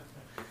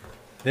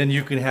Then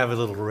you can have a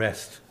little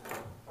rest.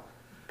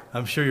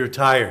 I'm sure you're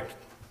tired.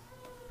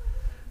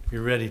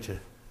 You're ready to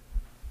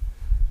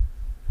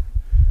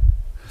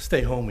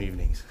stay home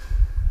evenings.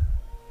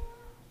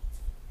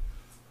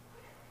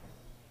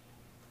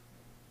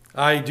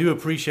 I do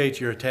appreciate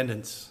your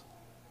attendance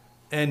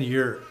and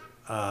your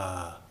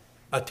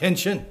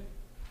attention.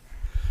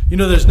 You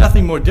know, there's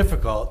nothing more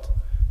difficult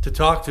to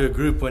talk to a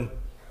group when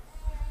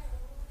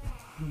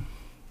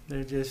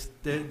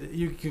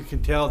you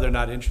can tell they're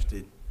not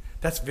interested.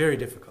 That's very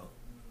difficult.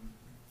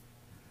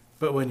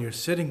 But when you're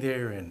sitting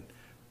there and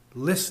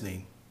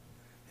listening,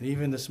 and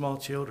even the small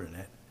children,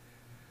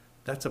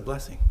 that's a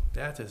blessing.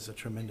 That is a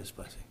tremendous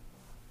blessing.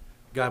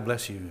 God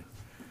bless you.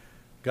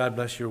 God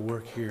bless your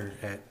work here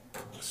at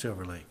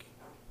Silver Lake.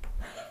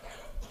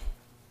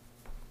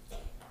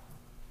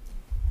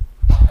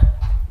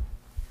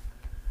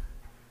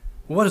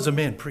 What does a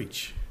man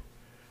preach?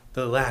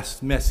 The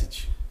last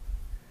message.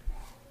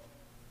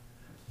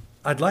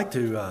 I'd like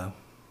to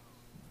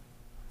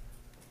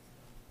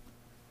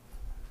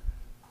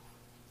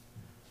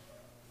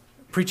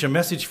preach a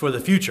message for the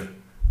future.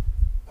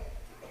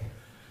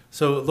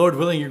 So, Lord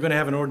willing, you're going to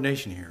have an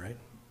ordination here, right?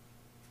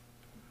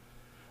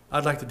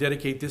 I'd like to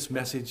dedicate this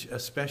message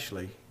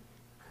especially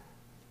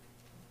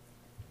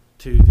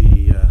to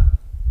the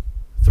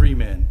three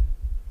men.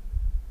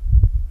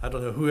 I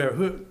don't know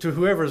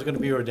whoever is going to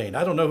be ordained.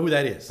 I don't know who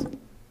that is,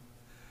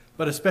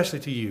 but especially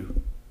to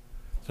you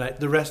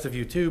tonight. The rest of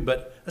you too,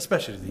 but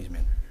especially to these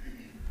men.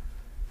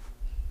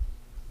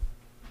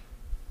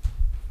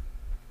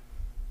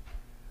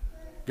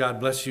 God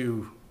bless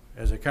you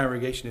as a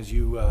congregation as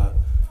you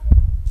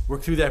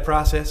work through that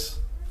process.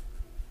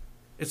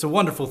 It's a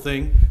wonderful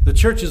thing. The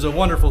church is a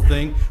wonderful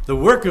thing. The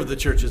work of the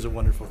church is a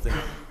wonderful thing.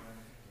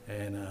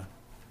 And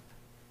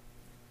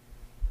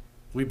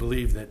we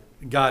believe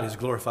that God is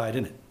glorified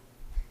in it.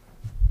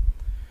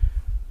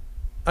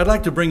 I'd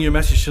like to bring you a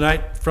message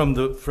tonight from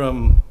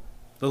the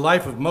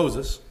life of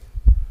Moses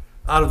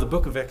out of the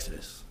book of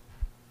Exodus.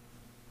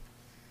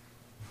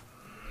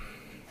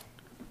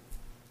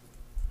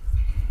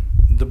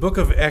 The book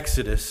of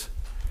Exodus.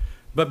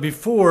 But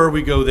before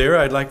we go there,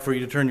 I'd like for you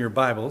to turn your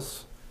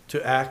Bibles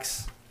to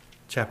Acts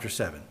chapter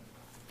 7.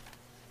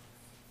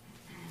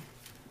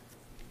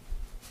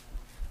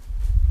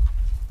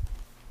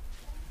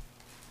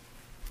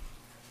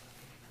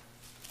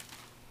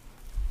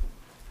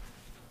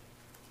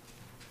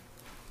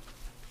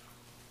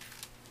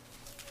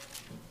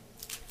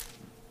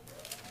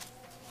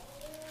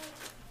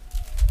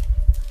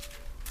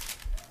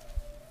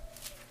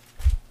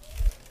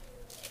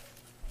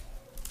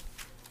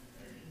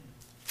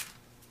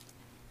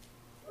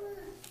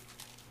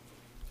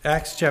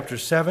 Acts chapter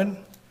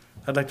 7,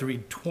 I'd like to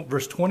read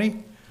verse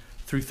 20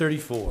 through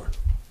 34.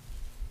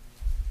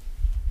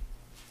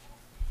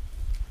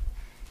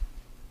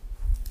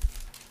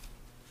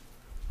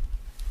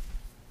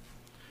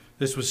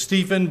 This was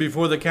Stephen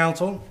before the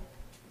council.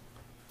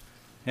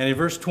 And in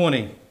verse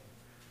 20,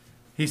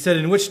 he said,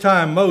 "In which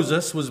time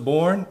Moses was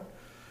born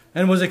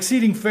and was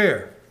exceeding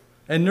fair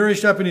and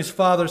nourished up in his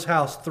father's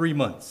house 3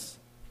 months.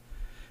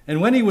 And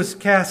when he was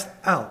cast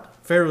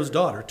out, Pharaoh's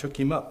daughter took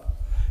him up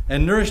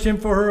and nourished him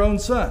for her own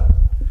son.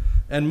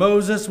 And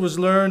Moses was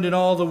learned in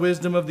all the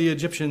wisdom of the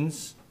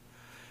Egyptians,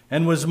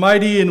 and was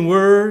mighty in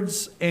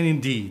words and in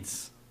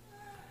deeds.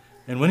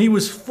 And when he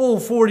was full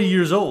 40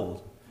 years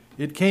old,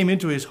 it came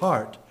into his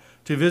heart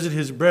to visit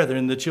his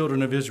brethren, the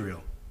children of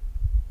Israel.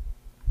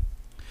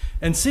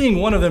 And seeing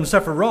one of them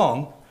suffer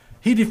wrong,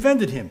 he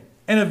defended him,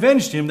 and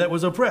avenged him that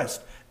was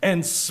oppressed,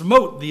 and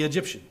smote the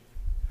Egyptian.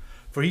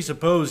 For he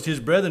supposed his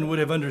brethren would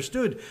have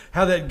understood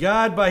how that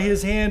God by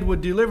his hand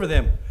would deliver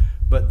them,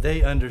 but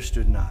they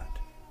understood not.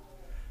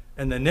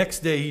 And the next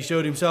day he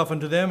showed himself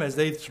unto them as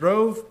they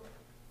strove,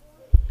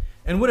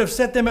 and would have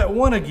set them at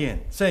one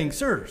again, saying,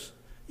 Sirs,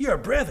 ye are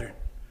brethren.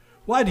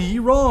 Why do ye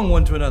wrong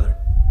one to another?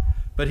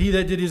 But he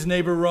that did his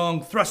neighbor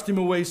wrong thrust him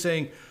away,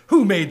 saying,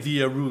 Who made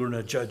thee a ruler and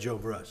a judge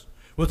over us?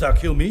 Wilt thou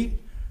kill me,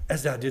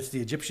 as thou didst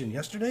the Egyptian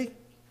yesterday?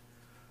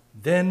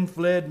 Then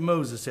fled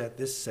Moses at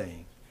this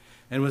saying,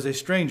 and was a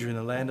stranger in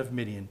the land of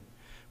Midian,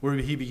 where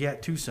he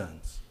begat 2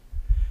 sons.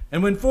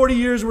 And when 40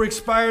 years were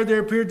expired, there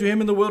appeared to him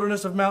in the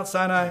wilderness of Mount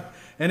Sinai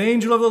an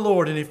angel of the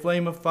Lord in a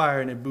flame of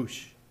fire in a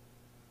bush.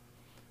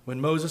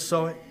 When Moses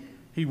saw it,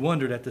 he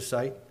wondered at the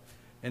sight.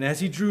 And as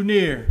he drew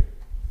near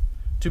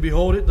to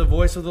behold it, the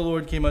voice of the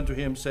Lord came unto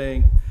him,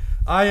 saying,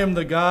 I am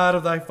the God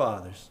of thy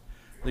fathers,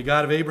 the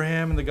God of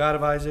Abraham, and the God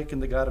of Isaac,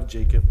 and the God of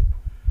Jacob.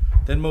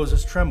 Then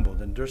Moses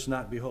trembled and durst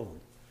not behold.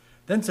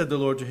 Then said the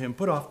Lord to him,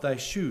 Put off thy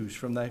shoes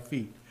from thy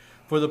feet,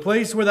 for the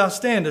place where thou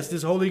standest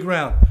is holy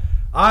ground.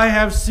 I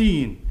have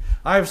seen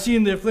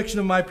the affliction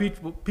of my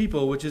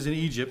people which is in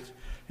Egypt,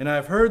 and I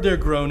have heard their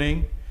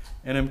groaning,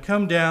 and am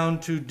come down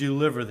to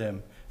deliver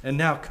them. And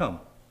now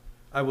come,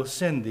 I will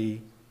send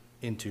thee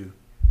into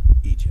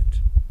Egypt."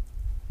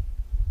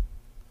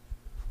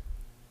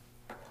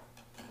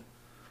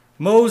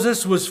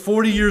 Moses was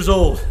 40 years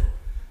old,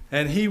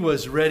 and he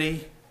was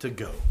ready to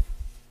go.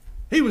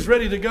 He was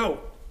ready to go.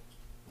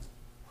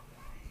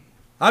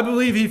 I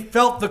believe he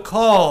felt the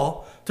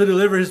call to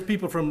deliver his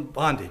people from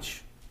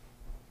bondage.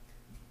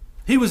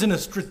 He was in a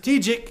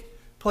strategic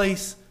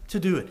place to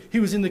do it. He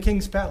was in the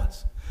king's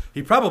palace.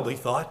 He probably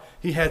thought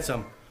he had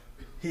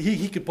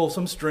he could pull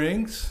some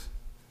strings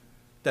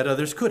that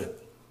others couldn't.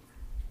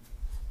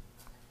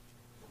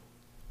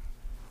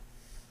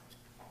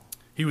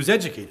 He was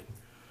educated.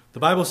 The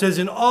Bible says,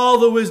 in all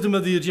the wisdom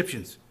of the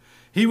Egyptians.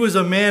 He was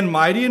a man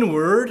mighty in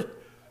word.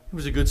 He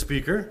was a good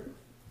speaker.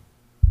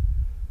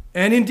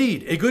 And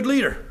indeed, a good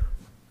leader.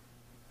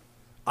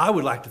 I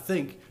would like to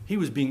think he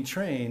was being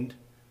trained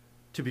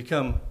to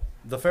become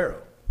the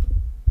Pharaoh.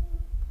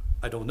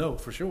 I don't know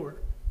for sure.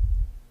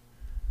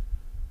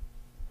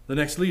 The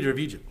next leader of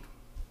Egypt.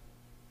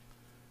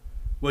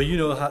 Well, you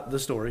know the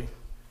story.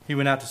 He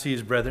went out to see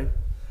his brethren.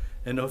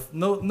 And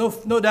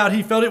no doubt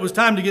he felt it was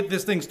time to get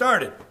this thing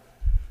started.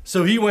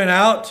 So he went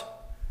out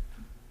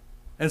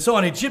and saw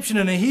an Egyptian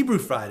and a Hebrew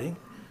fighting.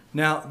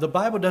 Now, the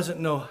Bible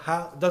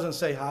doesn't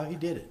say how he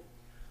did it.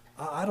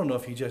 I don't know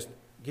if he just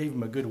gave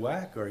him a good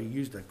whack or he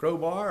used a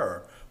crowbar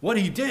or what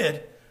he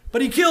did,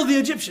 but he killed the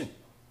Egyptian.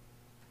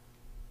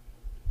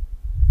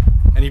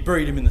 And he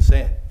buried him in the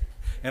sand.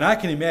 And I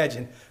can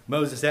imagine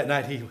Moses that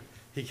night,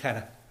 he kind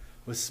of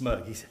was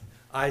smug. He said,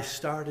 I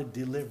started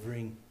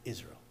delivering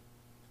Israel.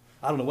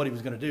 I don't know what he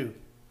was going to do.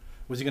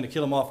 Was he going to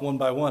kill them off one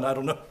by one? I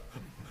don't know.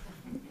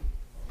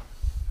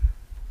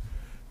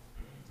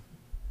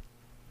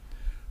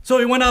 So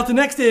he went out the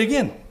next day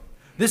again.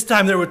 This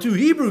time there were two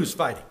Hebrews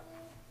fighting.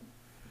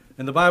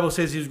 And the Bible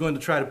says he was going to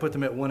try to put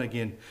them at one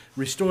again,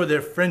 restore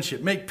their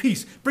friendship, make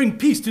peace, bring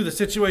peace to the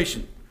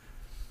situation.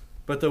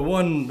 But the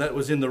one that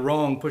was in the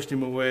wrong pushed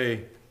him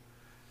away.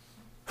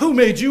 Who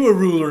made you a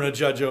ruler and a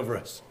judge over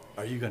us?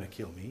 Are you going to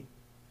kill me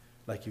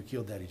like you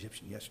killed that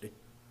Egyptian yesterday?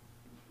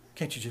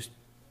 Can't you just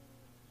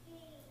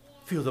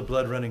feel the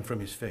blood running from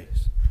his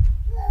face?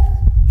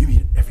 You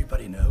mean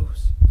everybody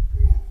knows?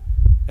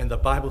 And the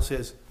Bible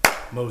says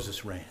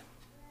Moses ran.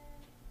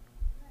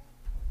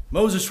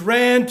 Moses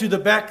ran to the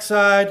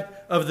backside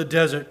of the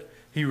desert.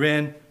 He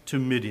ran to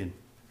Midian.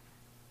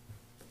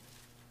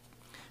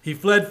 He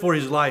fled for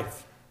his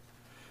life.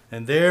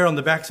 And there on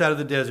the backside of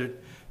the desert,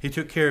 he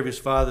took care of his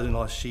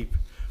father-in-law's sheep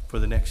for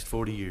the next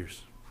 40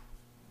 years.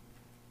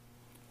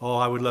 Oh,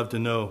 I would love to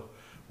know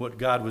what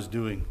God was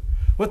doing.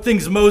 What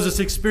things Moses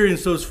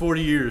experienced those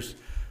 40 years.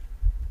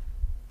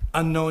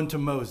 Unknown to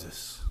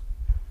Moses,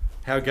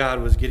 how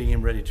God was getting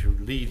him ready to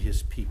lead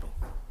his people.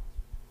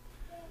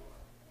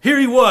 Here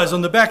he was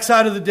on the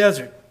backside of the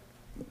desert.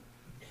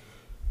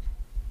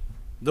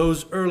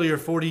 Those earlier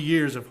 40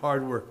 years of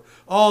hard work.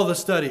 All the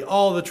study,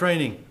 all the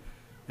training.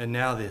 And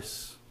now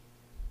this.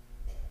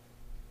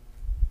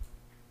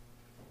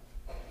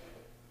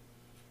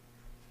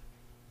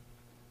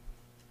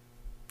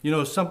 You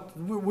know,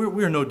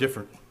 we're no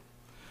different.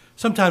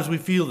 Sometimes we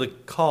feel the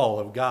call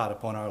of God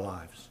upon our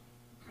lives.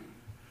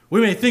 We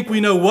may think we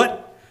know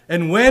what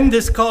and when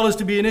this call is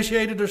to be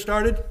initiated or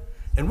started,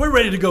 and we're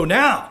ready to go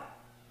now.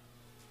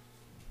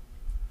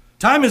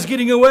 Time is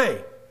getting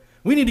away.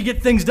 We need to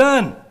get things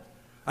done.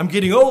 I'm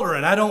getting older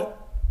and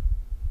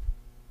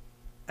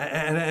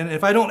and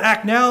if I don't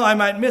act now, I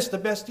might miss the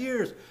best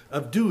years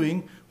of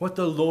doing what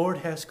the Lord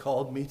has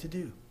called me to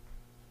do.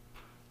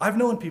 I've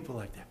known people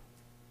like that.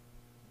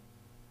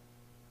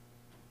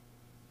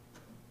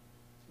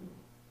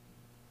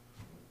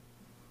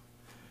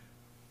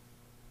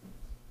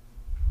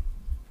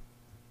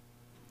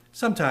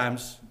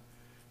 Sometimes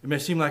it may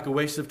seem like a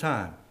waste of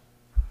time,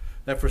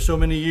 that for so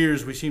many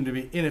years we seem to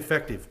be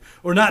ineffective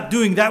or not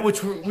doing that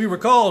which we were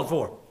called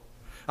for.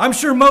 I'm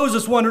sure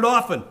Moses wondered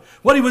often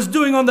what he was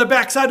doing on the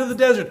backside of the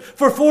desert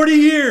for 40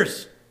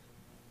 years,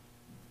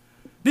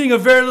 being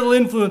of very little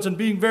influence and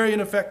being very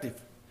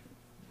ineffective.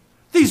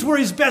 These were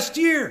his best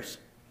years.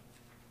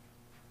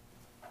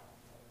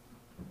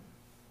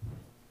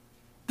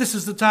 This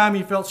is the time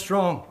he felt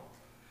strong,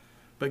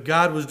 but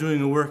God was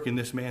doing a work in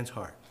this man's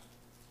heart.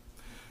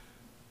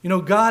 You know,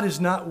 God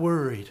is not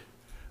worried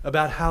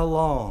about how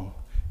long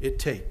it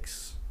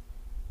takes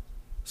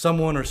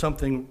someone or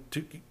something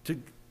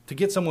to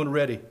get someone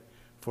ready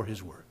for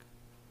his work.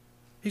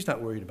 He's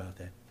not worried about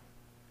that.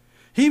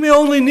 He may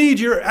only need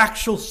your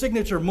actual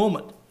signature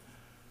moment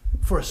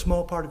for a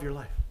small part of your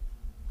life.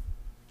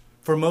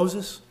 For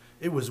Moses,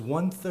 it was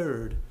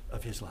 1/3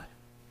 of his life,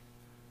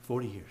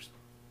 40 years.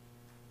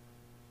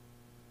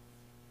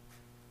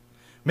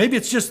 Maybe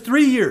it's just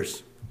 3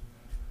 years,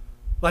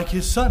 like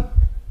his son.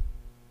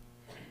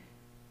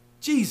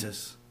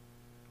 Jesus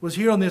was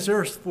here on this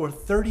earth for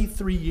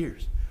 33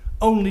 years.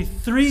 Only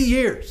 3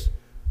 years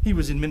he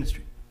was in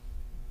ministry.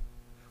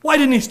 Why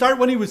didn't he start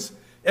when he was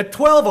at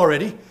 12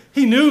 already?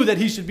 He knew that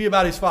he should be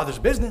about his father's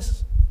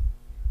business.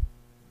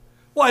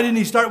 Why didn't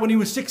he start when he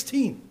was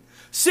 16?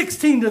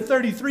 16 to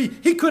 33,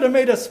 he could have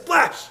made a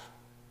splash.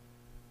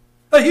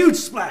 A huge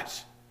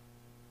splash.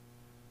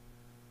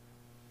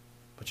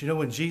 But you know,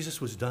 when Jesus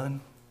was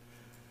done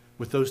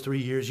with those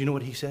 3 years, you know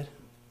what he said?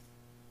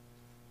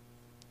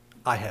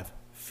 I have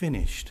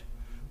finished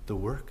the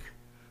work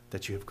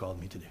that you have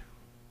called me to do.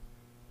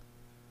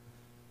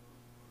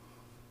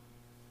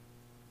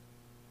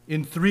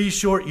 in 3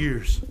 short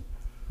years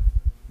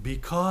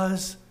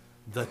because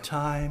the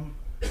time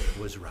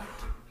was right.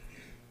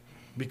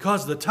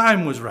 Because the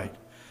time was right.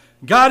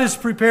 God is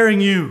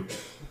preparing you.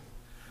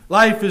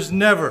 Life is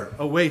never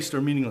a waste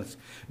or meaningless.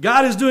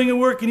 God is doing a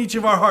work in each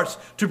of our hearts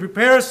to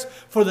prepare us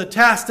for the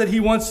task that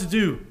He wants to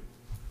do.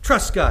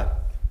 Trust God.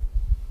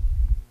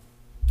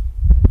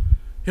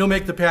 He'll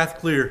make the path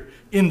clear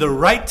in the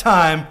right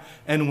time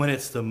and when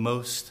it's the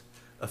most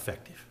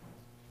effective.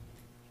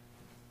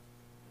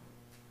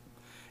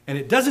 And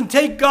it doesn't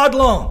take God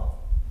long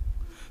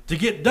to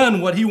get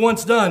done what He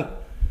wants done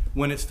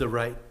when it's the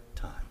right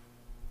time.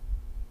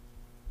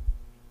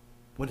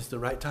 When it's the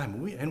right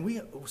time.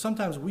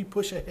 Sometimes we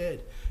push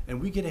ahead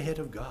and we get ahead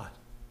of God.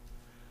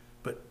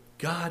 But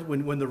God,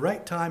 when the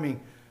right timing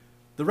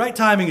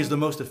is the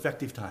most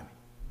effective timing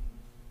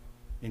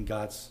in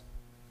God's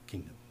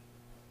kingdom.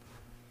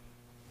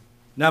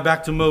 Now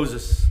back to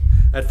Moses.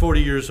 At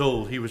 40 years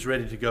old, he was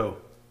ready to go.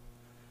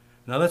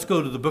 Now let's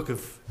go to the book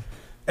of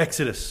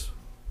Exodus.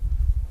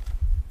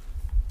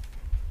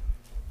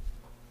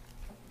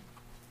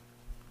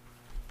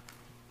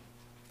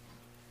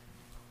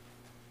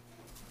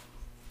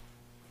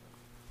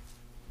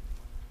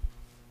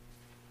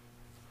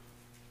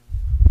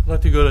 I'd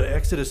like to go to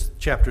Exodus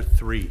chapter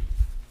 3.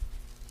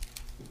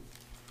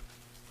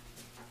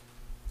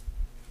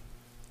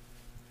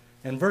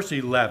 And verse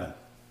 11.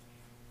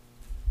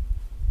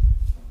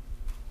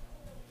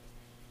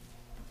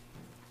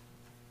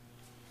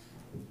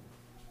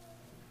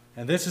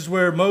 And this is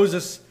where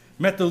Moses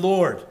met the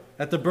Lord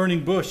at the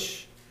burning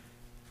bush.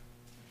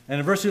 And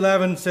in verse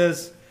 11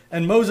 says,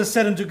 And Moses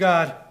said unto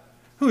God,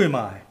 Who am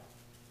I,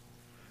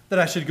 that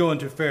I should go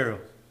unto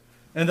Pharaoh,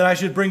 and that I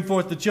should bring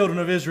forth the children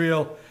of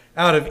Israel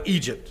out of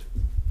Egypt?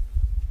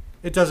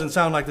 It doesn't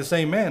sound like the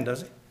same man,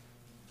 does it?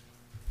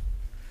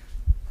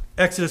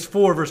 Exodus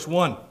 4, verse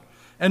 1.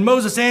 And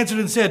Moses answered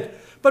and said,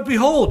 But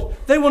behold,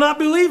 they will not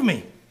believe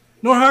me,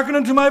 nor hearken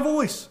unto my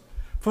voice,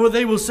 for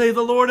they will say,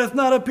 The Lord hath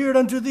not appeared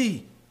unto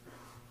thee.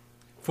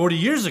 40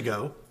 years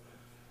ago,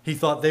 he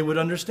thought they would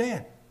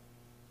understand.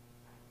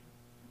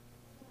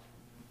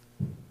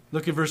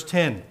 Look at verse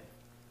 10.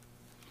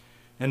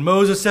 And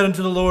Moses said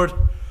unto the Lord,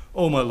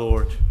 O my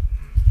Lord,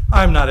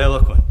 I am not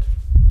eloquent,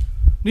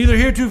 neither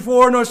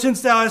heretofore nor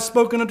since thou hast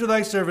spoken unto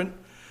thy servant,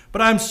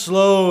 but I am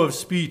slow of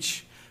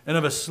speech and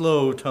of a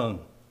slow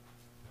tongue.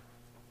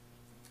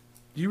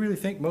 Do you really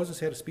think Moses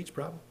had a speech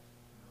problem?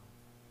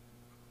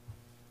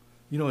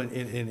 You know,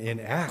 in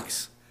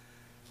Acts,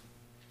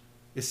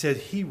 it said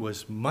he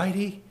was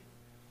mighty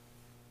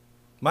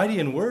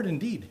in word and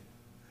deed.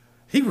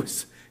 He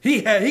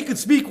could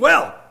speak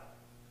well.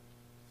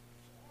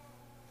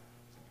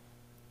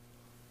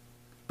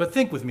 But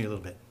think with me a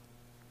little bit.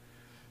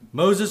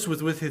 Moses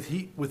was with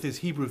his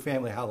Hebrew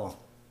family how long?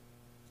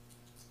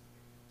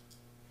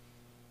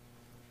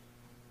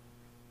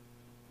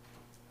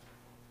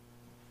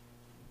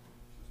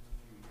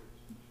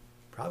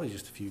 Probably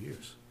just a few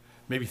years.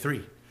 Maybe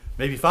 3,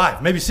 maybe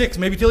 5, maybe 6,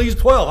 maybe till he was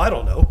 12. I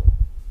don't know.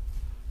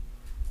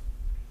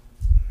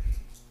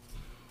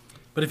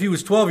 But if he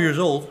was 12 years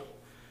old,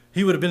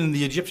 he would have been in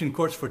the Egyptian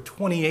courts for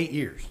 28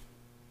 years.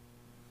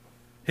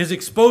 His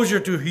exposure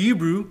to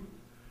Hebrew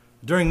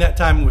during that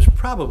time was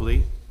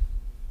probably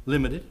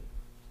limited.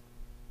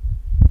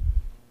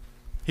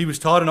 He was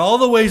taught in all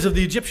the ways of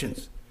the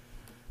Egyptians.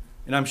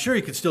 And I'm sure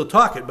he could still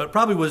talk it, but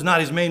probably was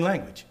not his main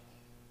language.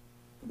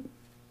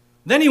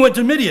 Then he went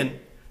to Midian,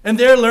 and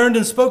there learned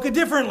and spoke a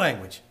different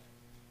language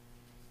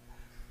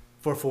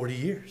for 40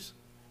 years.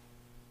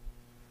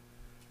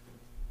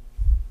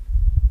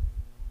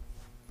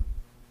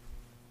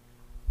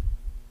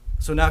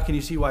 So now can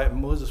you see why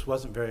Moses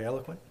wasn't very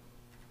eloquent?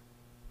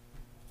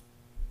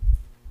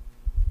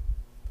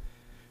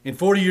 In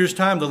 40 years'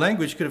 time, the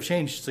language could have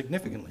changed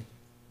significantly.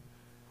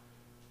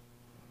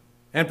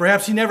 And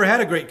perhaps he never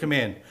had a great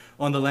command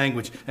on the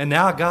language. And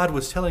now God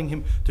was telling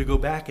him to go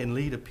back and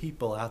lead a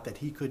people out that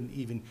he couldn't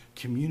even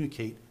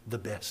communicate the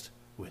best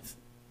with.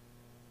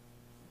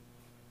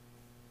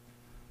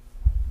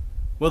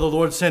 Well, the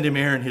Lord sent him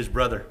Aaron, his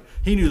brother.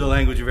 He knew the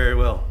language very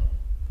well.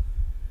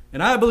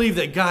 And I believe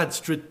that God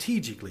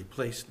strategically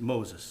placed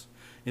Moses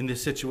in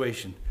this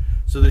situation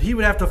so that he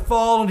would have to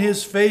fall on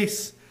his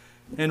face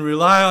and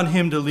rely on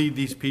him to lead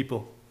these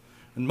people.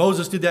 And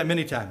Moses did that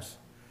many times.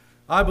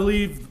 I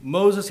believe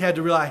Moses had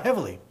to rely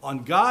heavily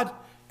on God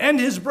and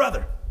his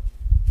brother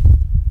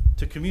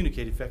to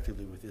communicate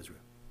effectively with Israel.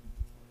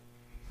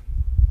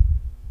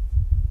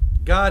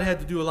 God had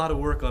to do a lot of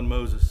work on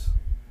Moses,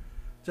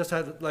 just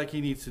like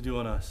he needs to do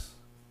on us.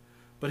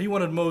 But he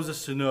wanted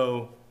Moses to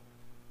know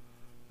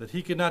that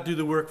he could not do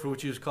the work for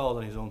which he was called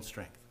in his own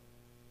strength.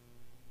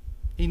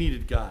 He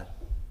needed God.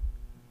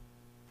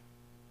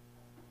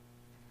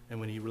 And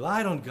when he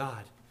relied on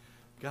God,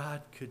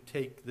 God could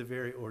take the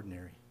very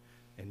ordinary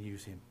and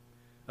use him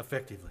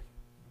effectively.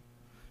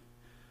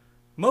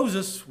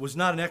 Moses was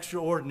not an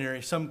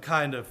extraordinary, some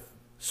kind of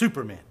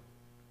Superman.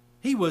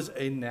 He was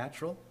a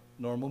natural,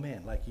 normal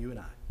man like you and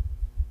I.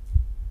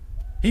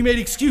 He made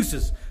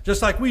excuses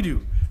just like we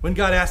do when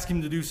God asked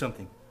him to do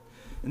something.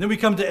 And then we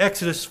come to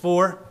Exodus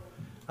 4.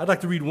 I'd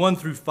like to read 1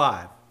 through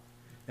 5.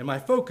 And my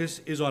focus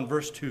is on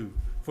verse 2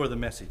 for the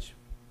message.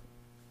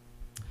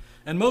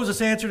 And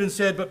Moses answered and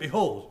said, But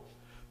behold,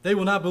 they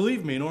will not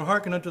believe me, nor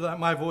hearken unto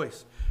my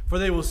voice. For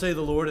they will say,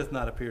 The Lord hath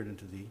not appeared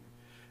unto thee.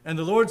 And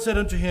the Lord said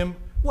unto him,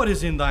 What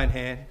is in thine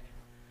hand?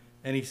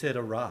 And he said,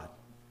 A rod.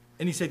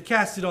 And he said,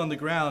 Cast it on the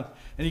ground.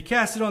 And he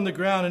cast it on the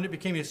ground, and it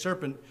became a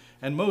serpent.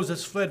 And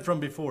Moses fled from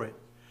before it.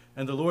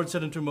 And the Lord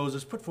said unto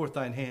Moses, Put forth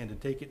thine hand,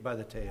 and take it by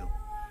the tail.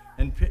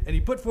 And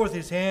he put forth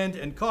his hand,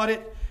 and caught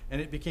it,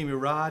 and it became a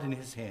rod in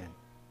his hand.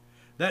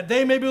 That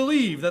they may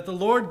believe that the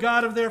Lord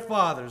God of their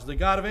fathers, the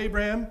God of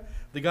Abraham,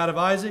 the God of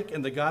Isaac,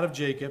 and the God of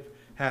Jacob,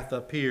 hath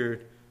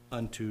appeared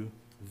unto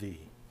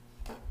thee.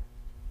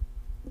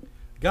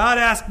 God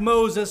asked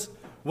Moses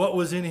what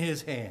was in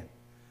his hand.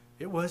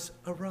 It was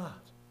a rod.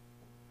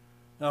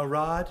 Now, a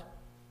rod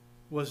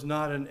was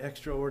not an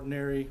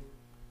extraordinary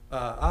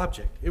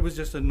object. It was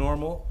just a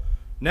normal,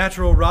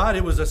 natural rod.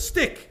 It was a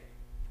stick.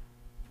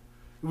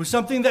 It was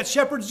something that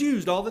shepherds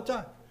used all the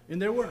time in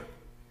their work.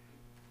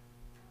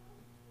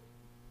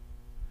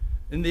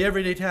 In the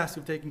everyday task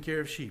of taking care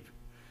of sheep.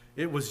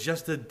 It was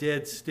just a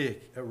dead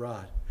stick, a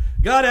rod.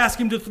 God asked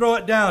him to throw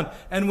it down.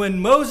 And when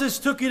Moses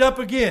took it up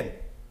again,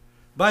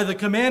 by the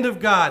command of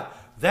God,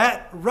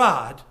 that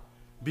rod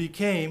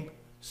became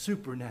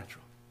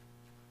supernatural.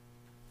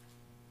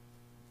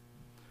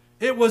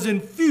 It was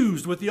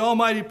infused with the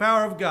almighty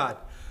power of God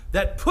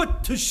that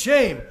put to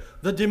shame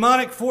the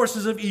demonic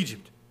forces of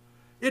Egypt.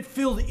 It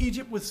filled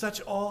Egypt with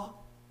such awe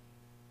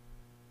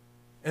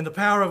and the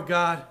power of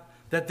God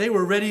that they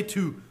were ready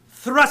to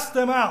thrust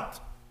them out.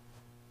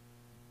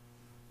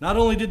 Not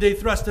only did they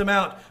thrust them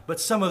out, but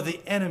some of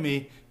the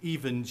enemy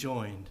even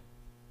joined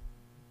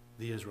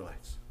the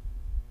Israelites.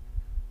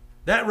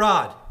 That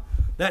rod,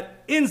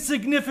 that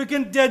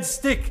insignificant dead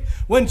stick,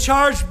 when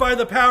charged by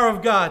the power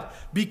of God,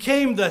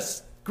 became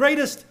the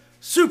greatest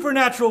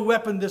supernatural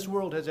weapon this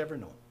world has ever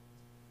known.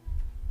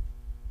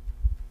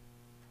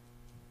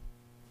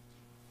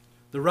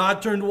 The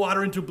rod turned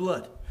water into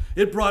blood.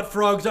 It brought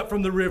frogs up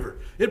from the river.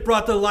 It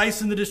brought the lice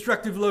and the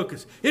destructive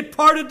locusts. It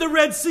parted the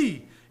Red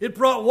Sea. It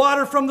brought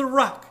water from the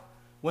rock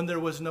when there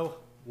was no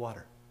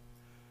water.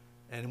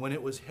 And when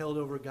it was held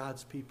over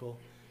God's people,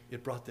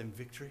 it brought them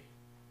victory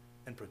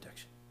and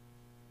protection.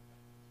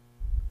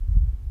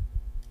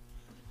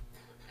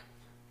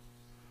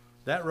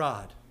 That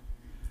rod,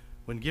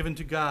 when given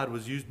to God,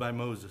 was used by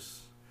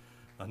Moses,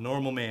 a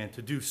normal man,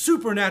 to do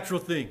supernatural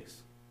things.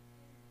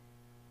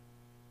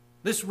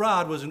 This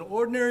rod was an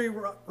ordinary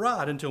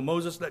rod until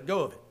Moses let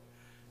go of it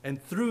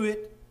and threw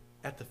it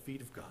at the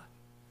feet of God.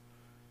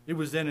 It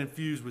was then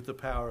infused with the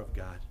power of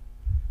God.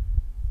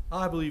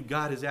 I believe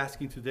God is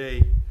asking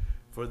today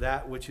for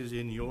that which is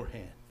in your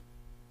hand.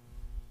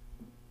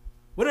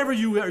 Whatever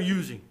you are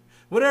using,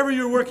 whatever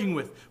you're working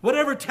with,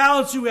 whatever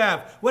talents you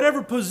have,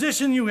 whatever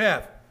position you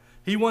have,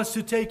 He wants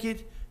to take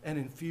it and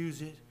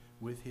infuse it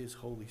with His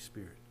Holy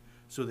Spirit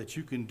so that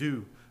you can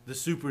do the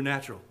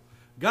supernatural.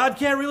 God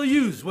can't really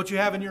use what you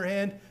have in your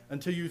hand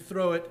until you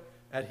throw it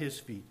at His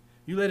feet.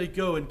 You let it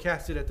go and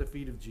cast it at the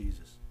feet of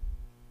Jesus.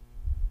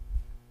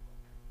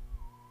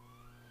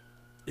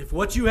 If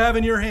what you have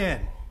in your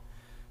hand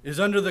is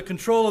under the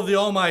control of the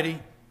Almighty,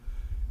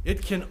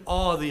 it can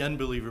awe the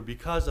unbeliever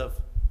because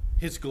of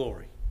His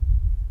glory.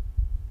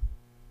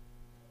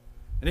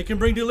 And it can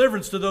bring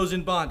deliverance to those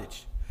in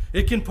bondage.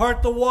 It can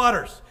part the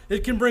waters.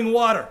 It can bring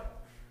water.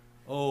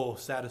 Oh,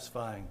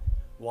 satisfying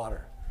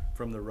water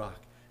from the rock.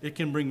 It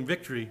can bring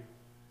victory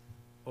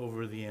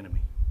over the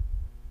enemy.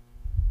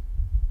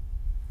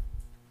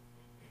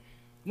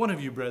 One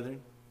of you,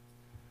 brethren,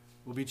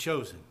 will be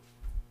chosen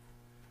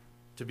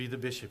to be the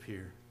bishop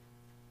here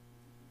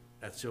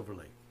at Silver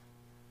Lake.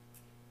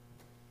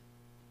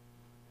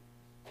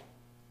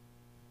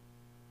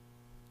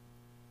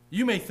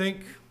 You may think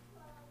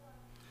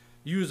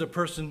you as a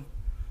person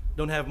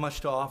don't have much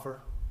to offer.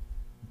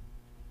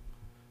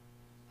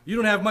 You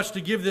don't have much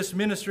to give this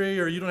ministry,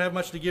 or you don't have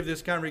much to give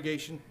this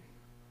congregation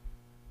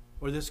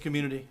or this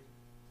community.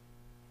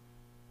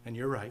 And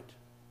you're right.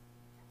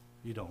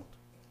 You don't.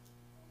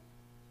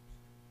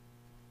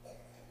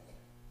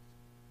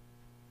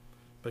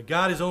 But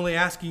God is only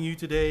asking you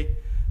today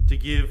to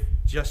give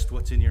just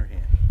what's in your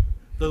hand.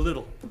 The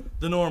little,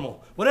 the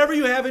normal, whatever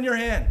you have in your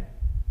hand.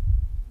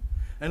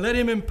 And let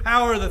Him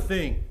empower the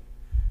thing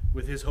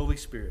with His Holy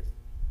Spirit.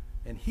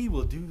 And He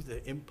will do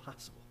the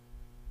impossible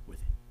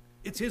with it.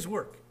 It's His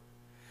work.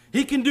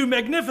 He can do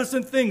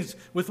magnificent things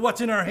with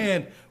what's in our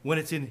hand when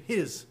it's in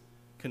His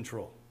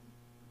control.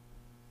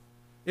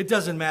 It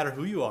doesn't matter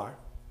who you are.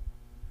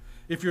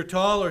 If you're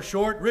tall or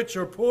short, rich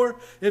or poor,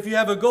 if you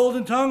have a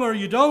golden tongue or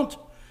you don't,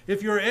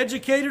 if you're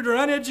educated or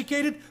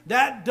uneducated,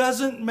 that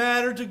doesn't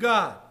matter to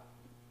God.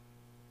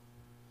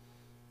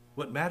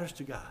 What matters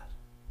to God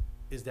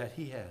is that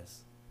He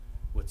has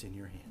what's in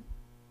your hand.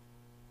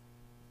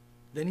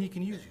 Then He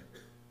can use you.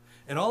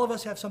 And all of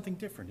us have something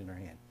different in our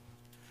hand.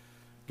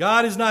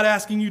 God is not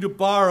asking you to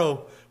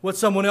borrow what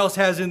someone else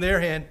has in their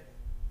hand.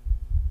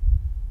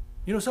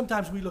 You know,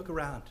 sometimes we look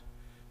around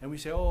And we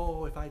say,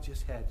 oh, if I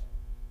just had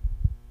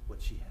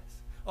what she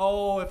has.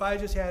 Oh, if I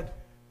just had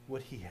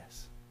what he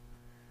has.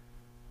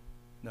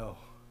 No.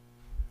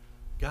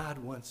 God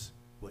wants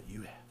what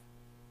you have.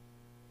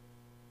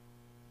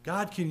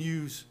 God can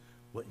use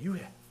what you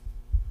have.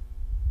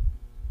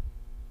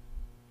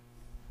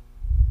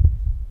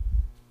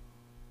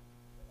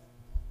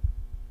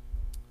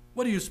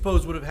 What do you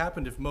suppose would have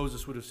happened if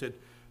Moses would have said,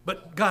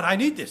 but God, I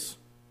need this.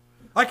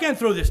 I can't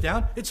throw this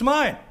down. It's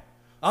mine.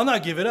 I'll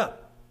not give it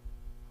up.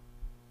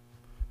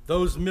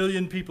 Those 1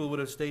 million people would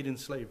have stayed in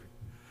slavery.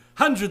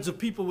 Hundreds of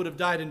people would have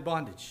died in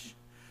bondage.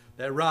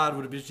 That rod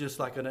would have been just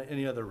like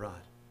any other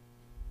rod.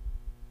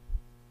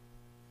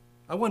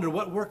 I wonder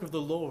what work of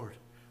the Lord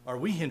are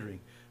we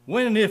hindering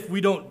when and if we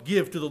don't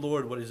give to the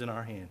Lord what is in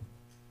our hand.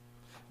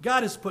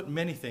 God has put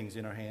many things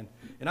in our hand,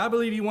 and I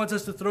believe he wants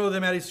us to throw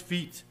them at his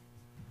feet,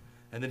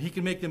 and then he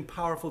can make them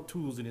powerful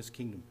tools in his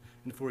kingdom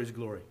and for his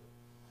glory.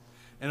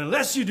 And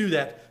unless you do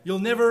that, you'll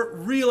never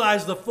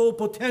realize the full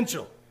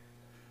potential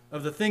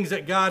of the things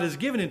that God has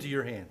given into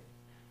your hand.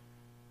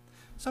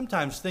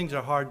 Sometimes things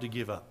are hard to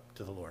give up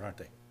to the Lord, aren't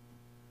they?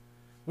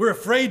 We're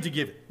afraid to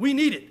give it. We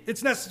need it.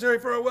 It's necessary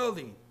for our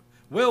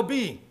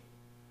well-being.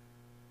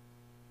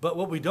 But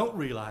what we don't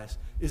realize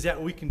is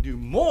that we can do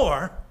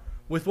more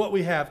with what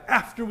we have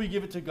after we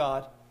give it to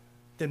God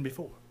than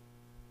before.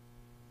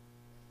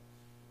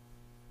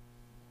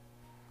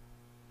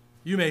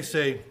 You may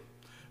say,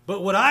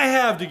 but what I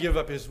have to give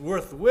up is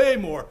worth way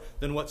more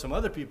than what some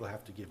other people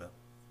have to give up.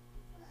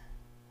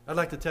 I'd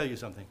like to tell you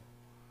something.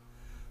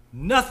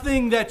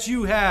 Nothing that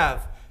you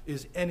have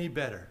is any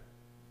better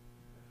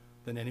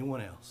than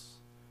anyone else,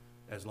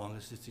 as long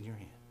as it's in your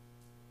hand.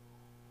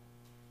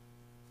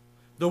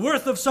 The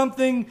worth of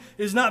something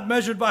is not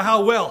measured by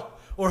how well,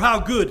 or how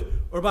good,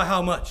 or by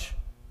how much.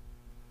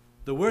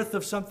 The worth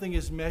of something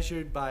is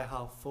measured by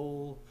how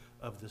full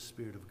of the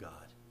Spirit of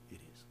God it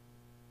is.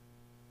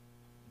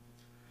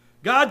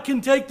 God can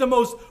take the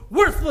most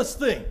worthless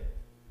thing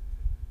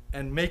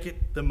and make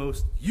it the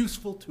most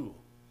useful tool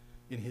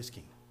in his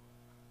kingdom.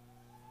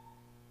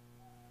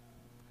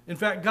 In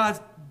fact,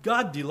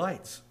 God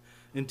delights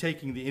in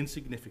taking the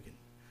insignificant,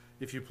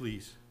 if you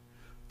please,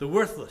 the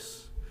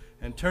worthless,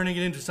 and turning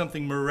it into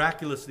something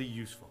miraculously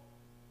useful.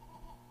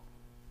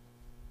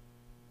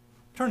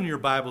 Turn your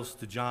Bibles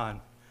to John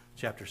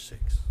chapter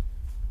 6.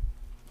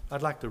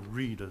 I'd like to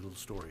read a little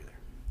story there.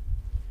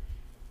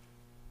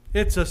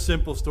 It's a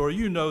simple story.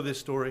 You know this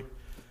story,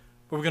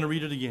 but we're going to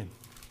read it again.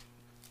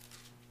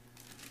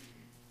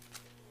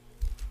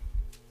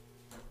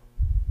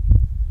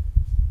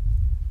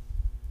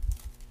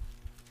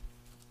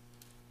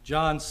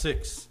 John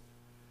 6,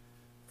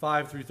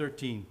 5 through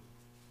 13.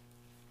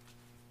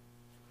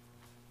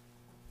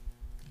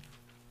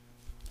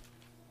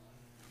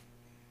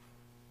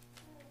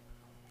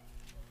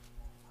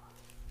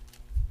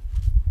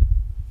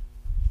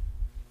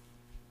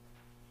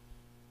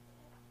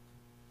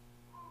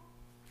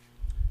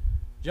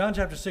 John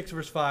chapter 6,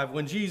 verse 5.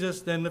 When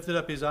Jesus then lifted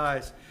up his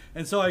eyes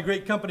and saw a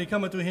great company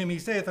come unto him, he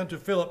saith unto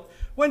Philip,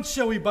 Whence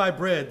shall we buy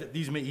bread that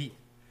these may eat?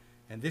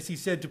 And this he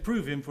said to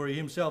prove him, for he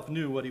himself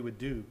knew what he would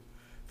do.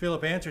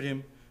 Philip answered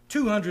him,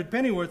 200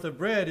 pennyworth of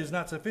bread is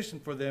not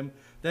sufficient for them,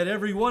 that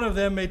every one of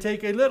them may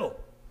take a little.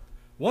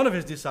 One of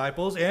his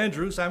disciples,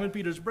 Andrew, Simon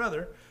Peter's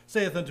brother,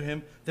 saith unto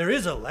him, There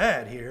is a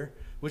lad here,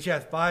 which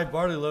hath 5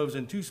 barley loaves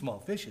and 2 small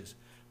fishes.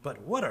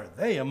 But what are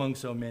they among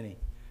so many?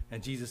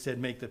 And Jesus said,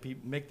 Make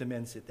the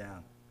men sit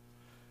down.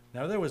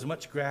 Now there was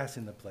much grass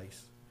in the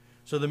place.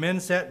 So the men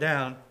sat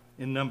down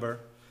in number,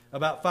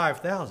 about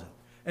 5,000.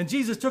 And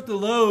Jesus took the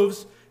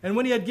loaves, and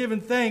when he had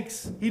given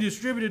thanks, he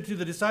distributed to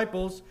the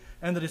disciples,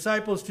 and the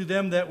disciples to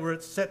them that were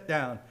set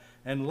down,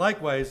 and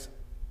likewise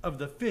of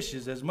the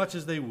fishes as much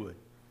as they would.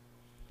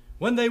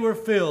 When they were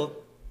filled,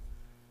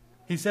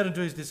 he said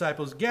unto his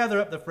disciples,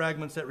 Gather up the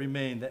fragments that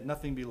remain, that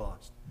nothing be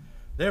lost.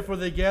 Therefore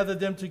they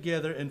gathered them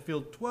together and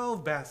filled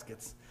 12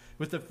 baskets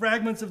with the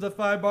fragments of the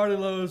 5 barley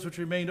loaves which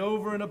remained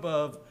over and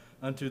above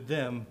unto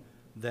them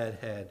that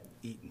had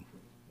eaten.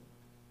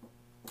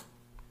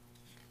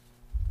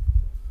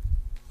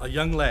 A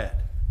young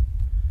lad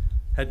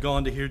had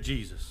gone to hear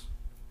Jesus,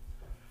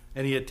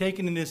 and he had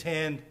taken in his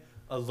hand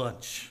a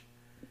lunch.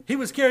 He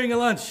was carrying a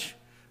lunch,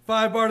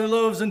 5 barley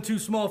loaves and 2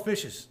 small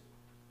fishes.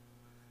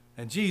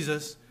 And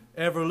Jesus,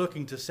 ever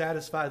looking to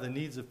satisfy the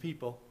needs of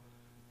people,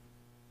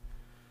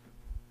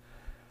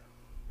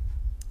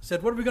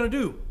 said, What are we going to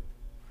do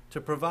to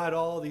provide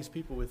all these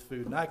people with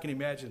food? And I can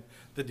imagine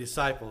the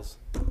disciples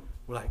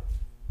were like,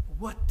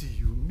 What do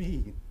you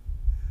mean?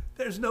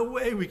 There's no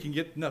way we can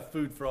get enough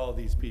food for all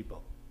these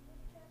people.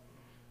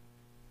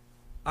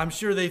 I'm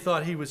sure they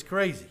thought he was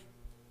crazy.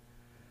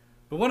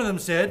 But one of them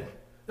said,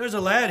 There's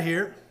a lad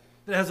here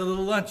that has a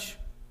little lunch.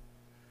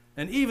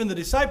 And even the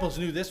disciples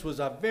knew this was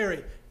a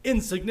very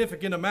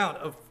insignificant amount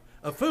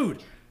of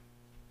food.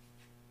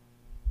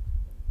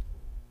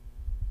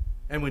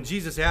 And when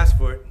Jesus asked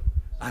for it,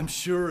 I'm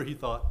sure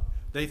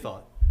they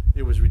thought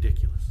it was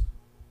ridiculous.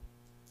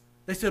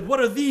 They said, What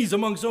are these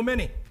among so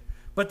many?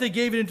 But they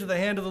gave it into the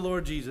hand of the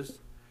Lord Jesus.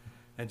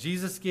 And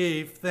Jesus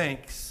gave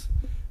thanks,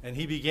 and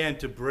he began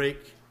to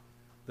break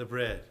the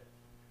bread.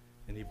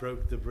 And he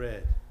broke the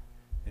bread,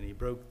 and he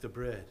broke the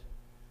bread,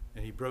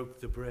 and he broke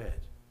the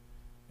bread,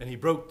 and he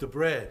broke the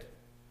bread,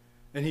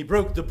 and he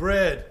broke the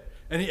bread,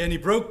 and he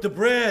broke the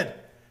bread,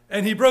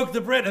 and he broke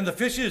the bread, and the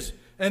fishes,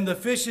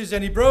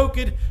 and he broke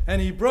it,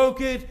 and he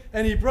broke it,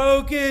 and he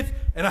broke it.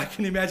 And I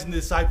can imagine the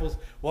disciples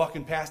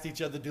walking past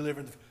each other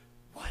delivering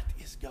what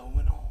is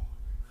going on?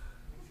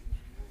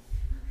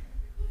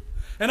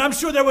 And I'm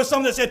sure there was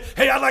some that said,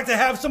 hey, I'd like to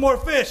have some more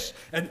fish.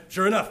 And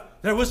sure enough,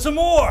 there was some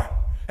more.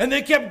 And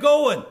they kept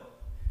going.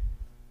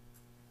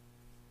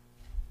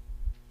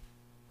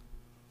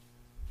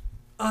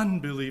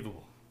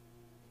 Unbelievable.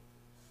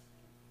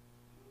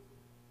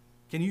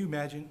 Can you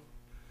imagine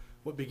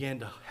what began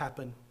to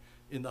happen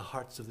in the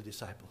hearts of the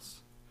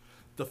disciples?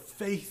 The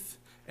faith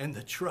and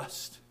the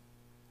trust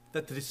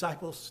that the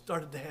disciples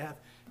started to have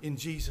in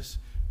Jesus.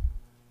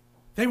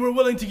 They were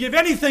willing to give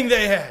anything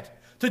they had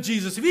to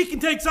Jesus. If he can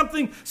take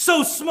something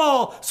so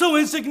small, so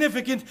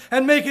insignificant,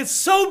 and make it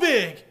so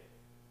big,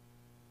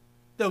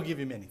 they'll give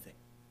him anything.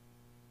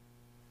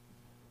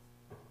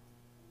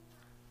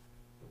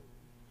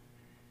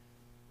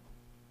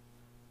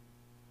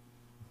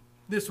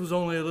 This was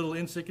only a little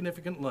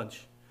insignificant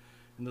lunch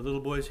in the little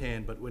boy's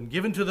hand, but when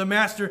given to the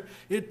master,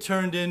 it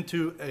turned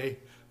into a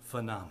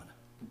phenomenon.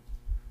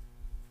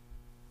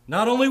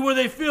 Not only were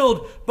they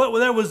filled, but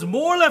there was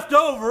more left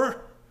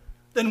over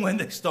than when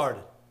they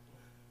started.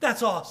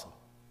 That's awesome.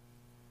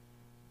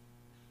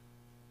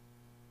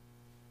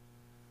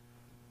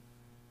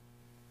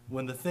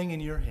 When the thing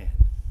in your hand,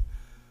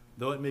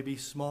 though it may be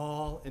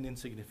small and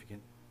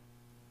insignificant,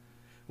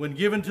 when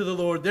given to the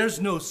Lord, there's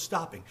no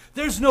stopping.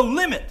 There's no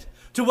limit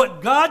to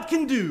what God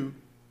can do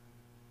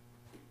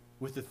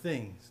with the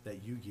things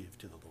that you give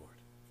to the Lord.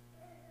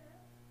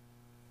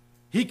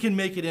 He can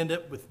make it end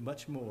up with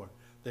much more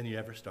than you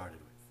ever started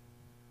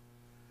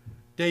with.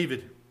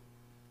 David,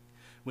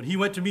 when he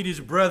went to meet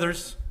his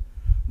brothers,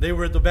 they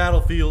were at the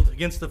battlefield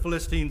against the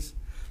Philistines.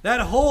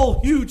 That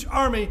whole huge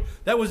army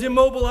that was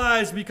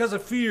immobilized because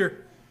of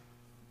fear.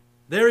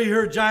 There he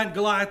heard giant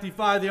Goliath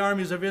defy the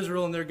armies of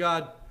Israel and their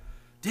God.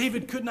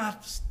 David could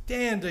not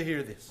stand to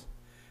hear this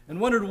and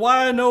wondered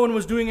why no one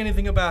was doing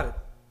anything about it.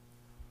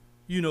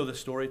 You know the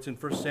story. It's in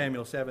 1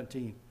 Samuel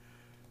 17,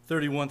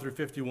 31 through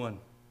 51.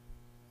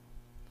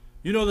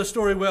 You know the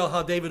story well,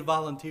 how David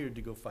volunteered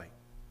to go fight.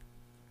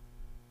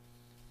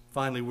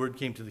 Finally, word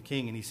came to the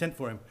king, and he sent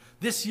for him.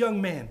 This young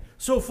man,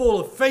 so full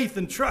of faith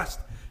and trust,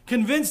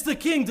 convinced the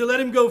king to let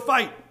him go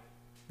fight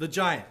the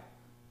giant.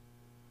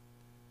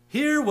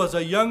 Here was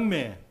a young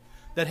man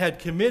that had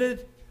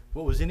committed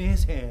what was in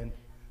his hand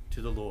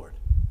to the Lord.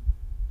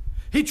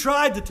 He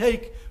tried to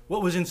take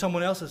what was in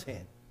someone else's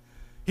hand.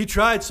 He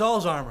tried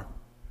Saul's armor.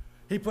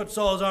 He put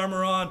Saul's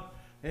armor on,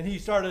 and he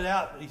started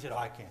out, and he said,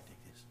 I can't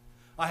take this.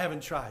 I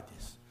haven't tried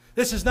this.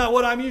 This is not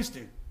what I'm used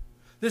to.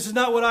 This is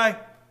not what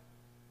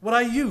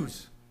I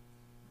use.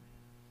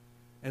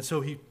 And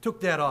so he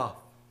took that off.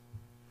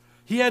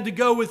 He had to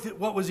go with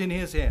what was in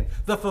his hand,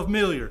 the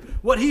familiar,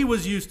 what he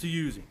was used to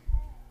using.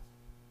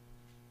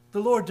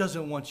 The Lord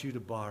doesn't want you to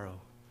borrow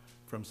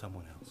from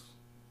someone else.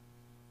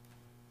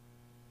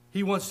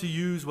 He wants to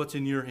use what's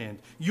in your hand,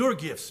 your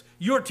gifts,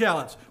 your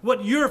talents,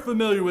 what you're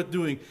familiar with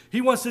doing.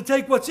 He wants to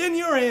take what's in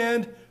your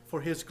hand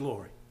for his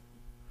glory.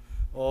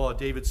 Oh,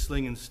 David's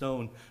sling and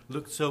stone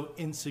looked so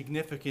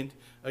insignificant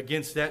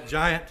against that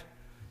giant.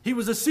 He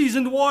was a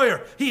seasoned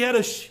warrior. He had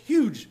a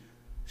huge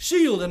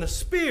shield and a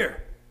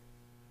spear.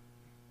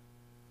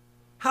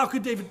 How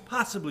could David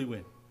possibly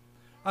win?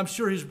 I'm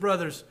sure his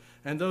brothers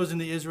and those in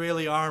the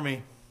Israeli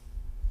army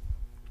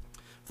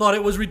thought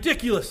it was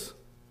ridiculous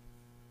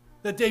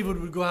that David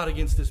would go out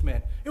against this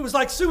man. It was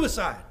like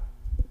suicide.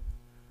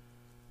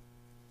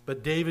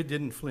 But David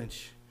didn't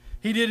flinch.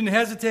 He didn't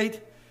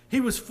hesitate.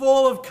 He was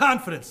full of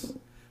confidence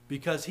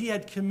because he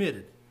had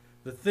committed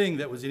the thing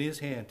that was in his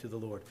hand to the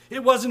Lord.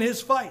 It wasn't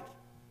his fight.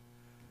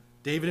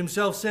 David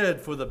himself said,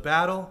 for the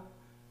battle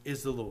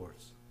is the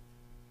Lord's.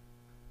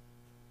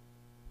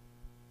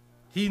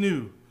 He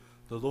knew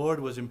the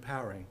Lord was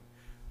empowering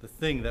the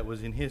thing that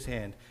was in his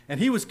hand, and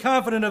he was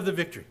confident of the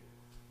victory.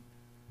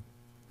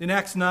 In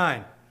Acts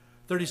 9,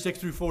 36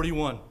 through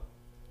 41,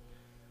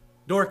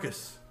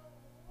 Dorcas,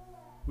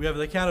 we have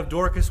the account of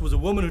Dorcas, was a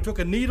woman who took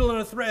a needle and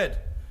a thread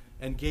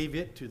and gave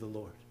it to the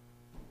Lord.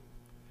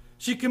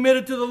 She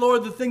committed to the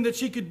Lord the thing that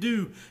she could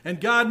do, and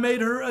God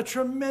made her a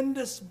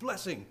tremendous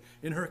blessing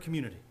in her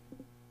community.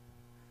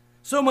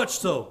 So much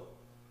so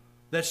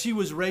that she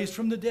was raised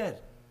from the dead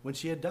when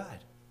she had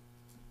died.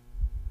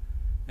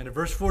 And in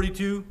verse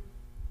 42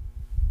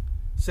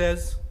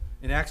 says,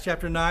 in Acts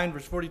chapter 9,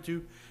 verse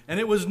 42, and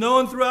it was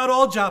known throughout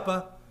all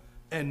Joppa,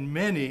 and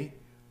many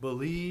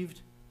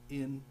believed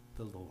in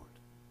the Lord.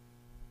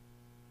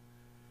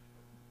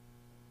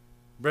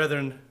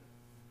 Brethren,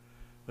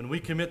 when we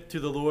commit to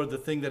the Lord the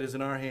thing that is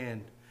in our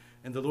hand,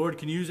 and the Lord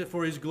can use it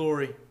for his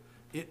glory,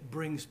 it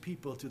brings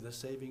people to the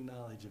saving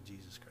knowledge of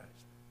Jesus Christ.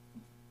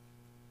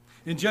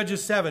 In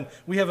Judges 7,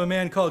 we have a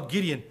man called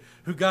Gideon,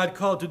 who God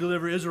called to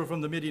deliver Israel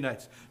from the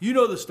Midianites. You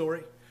know the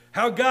story.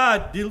 How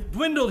God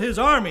dwindled his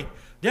army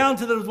down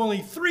to there was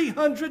only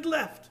 300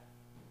 left.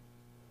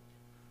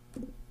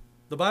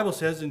 The Bible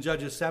says in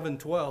Judges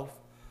 7:12,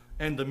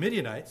 and the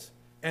Midianites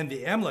and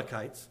the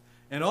Amalekites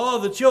and all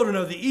the children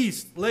of the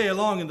east lay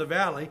along in the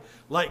valley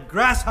like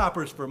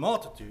grasshoppers for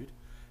multitude,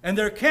 and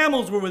their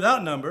camels were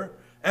without number,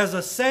 as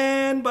a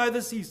sand by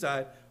the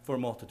seaside for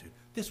multitude.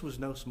 This was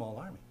no small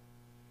army.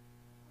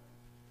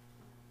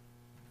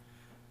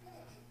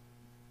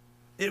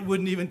 It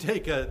wouldn't even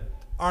take an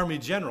army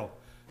general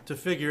to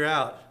figure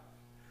out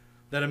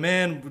that a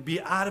man would be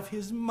out of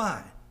his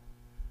mind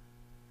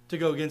to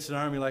go against an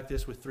army like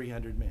this with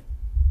 300 men.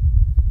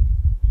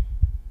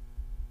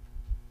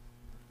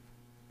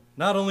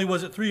 Not only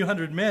was it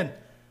 300 men,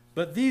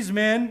 but these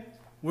men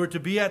were to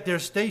be at their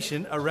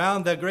station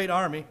around that great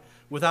army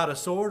without a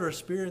sword or a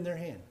spear in their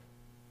hand.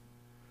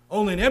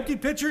 Only an empty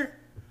pitcher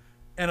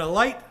and a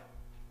light,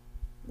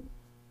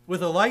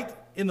 with a light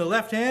in the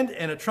left hand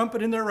and a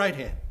trumpet in their right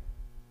hand.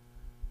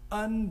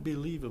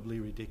 Unbelievably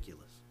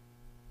ridiculous.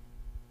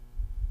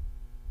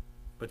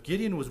 But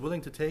Gideon was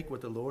willing to take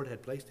what the Lord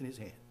had placed in his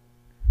hand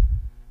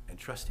and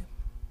trust him.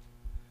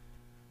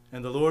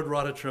 And the Lord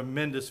wrought a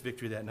tremendous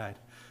victory that night.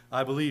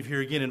 I believe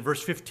here again in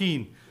verse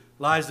 15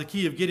 lies the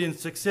key of Gideon's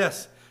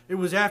success. It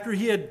was after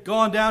he had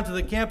gone down to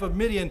the camp of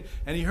Midian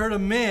and he heard a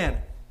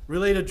man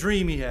relate a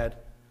dream he had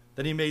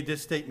that he made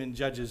this statement in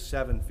Judges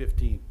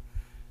 7:15.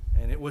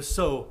 And it was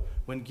so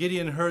when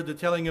Gideon heard the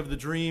telling of the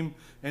dream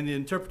and the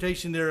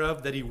interpretation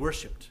thereof that he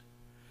worshipped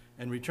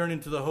and returned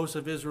into the host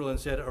of Israel and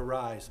said,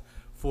 Arise,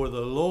 for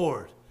the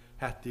Lord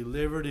hath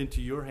delivered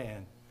into your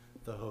hand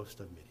the host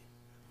of Midian.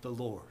 The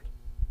Lord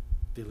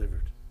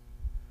delivered.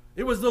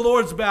 It was the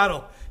Lord's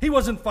battle. He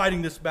wasn't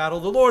fighting this battle.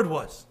 The Lord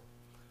was.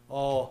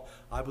 Oh,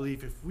 I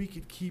believe if we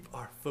could keep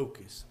our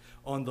focus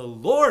on the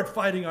Lord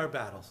fighting our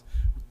battles,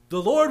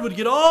 the Lord would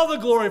get all the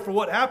glory for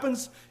what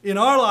happens in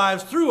our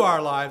lives, through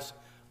our lives.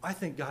 I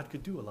think God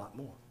could do a lot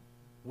more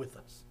with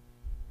us.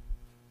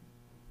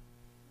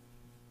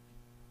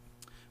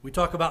 We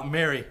talk about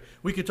Mary.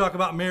 We could talk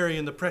about Mary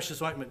and the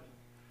precious ointment.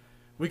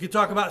 We could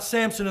talk about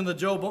Samson and the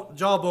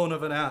jawbone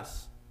of an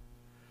ass.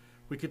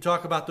 We could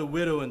talk about the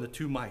widow and the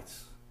two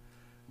mites.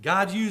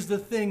 God used the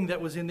thing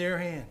that was in their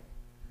hand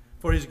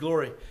for his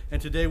glory,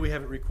 and today we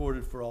have it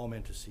recorded for all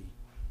men to see.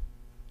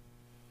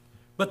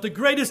 But the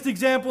greatest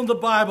example in the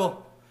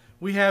Bible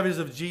we have is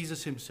of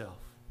Jesus himself,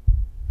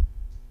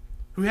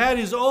 who had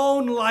his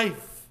own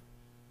life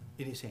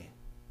in his hand.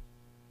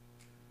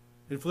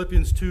 In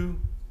Philippians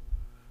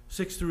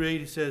 2:6-8,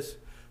 he says,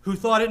 who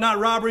thought it not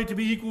robbery to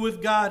be equal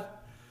with God,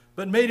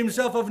 but made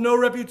himself of no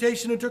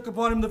reputation and took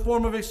upon him the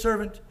form of a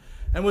servant,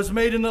 and was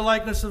made in the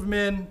likeness of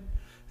men,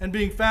 and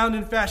being found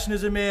in fashion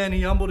as a man,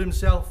 he humbled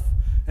himself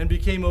and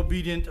became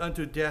obedient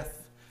unto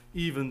death,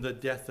 even the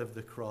death of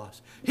the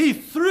cross. He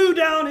threw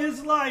down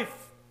his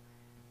life,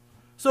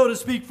 so to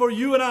speak, for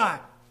you and I,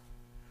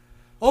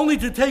 only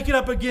to take it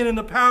up again in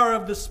the power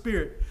of the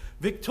Spirit,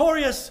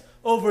 victorious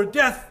over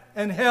death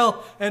and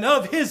hell, and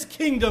of his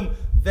kingdom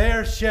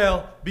there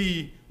shall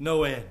be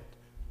no end.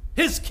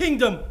 His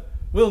kingdom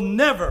will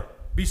never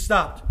be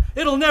stopped.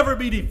 It'll never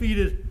be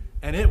defeated,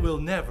 and it will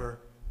never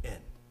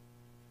end.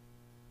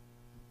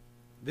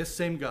 This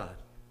same God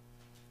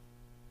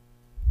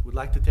would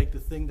like to take the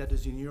thing that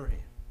is in your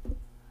hand,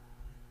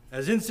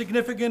 as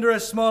insignificant or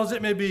as small as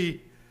it may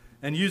be,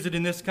 and use it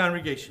in this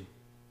congregation,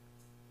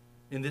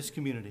 in this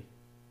community,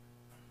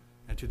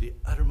 and to the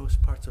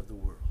uttermost parts of the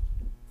world,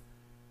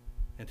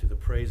 and to the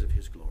praise of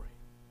his glory.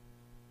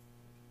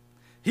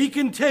 He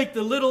can take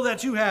the little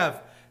that you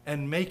have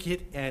and make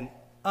it an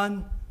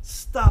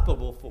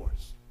unstoppable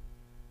force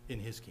in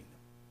his kingdom.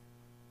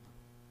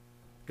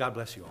 God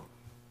bless you all.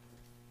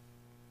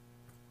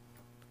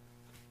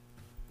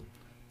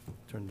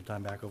 Turn the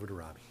time back over to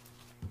Robbie.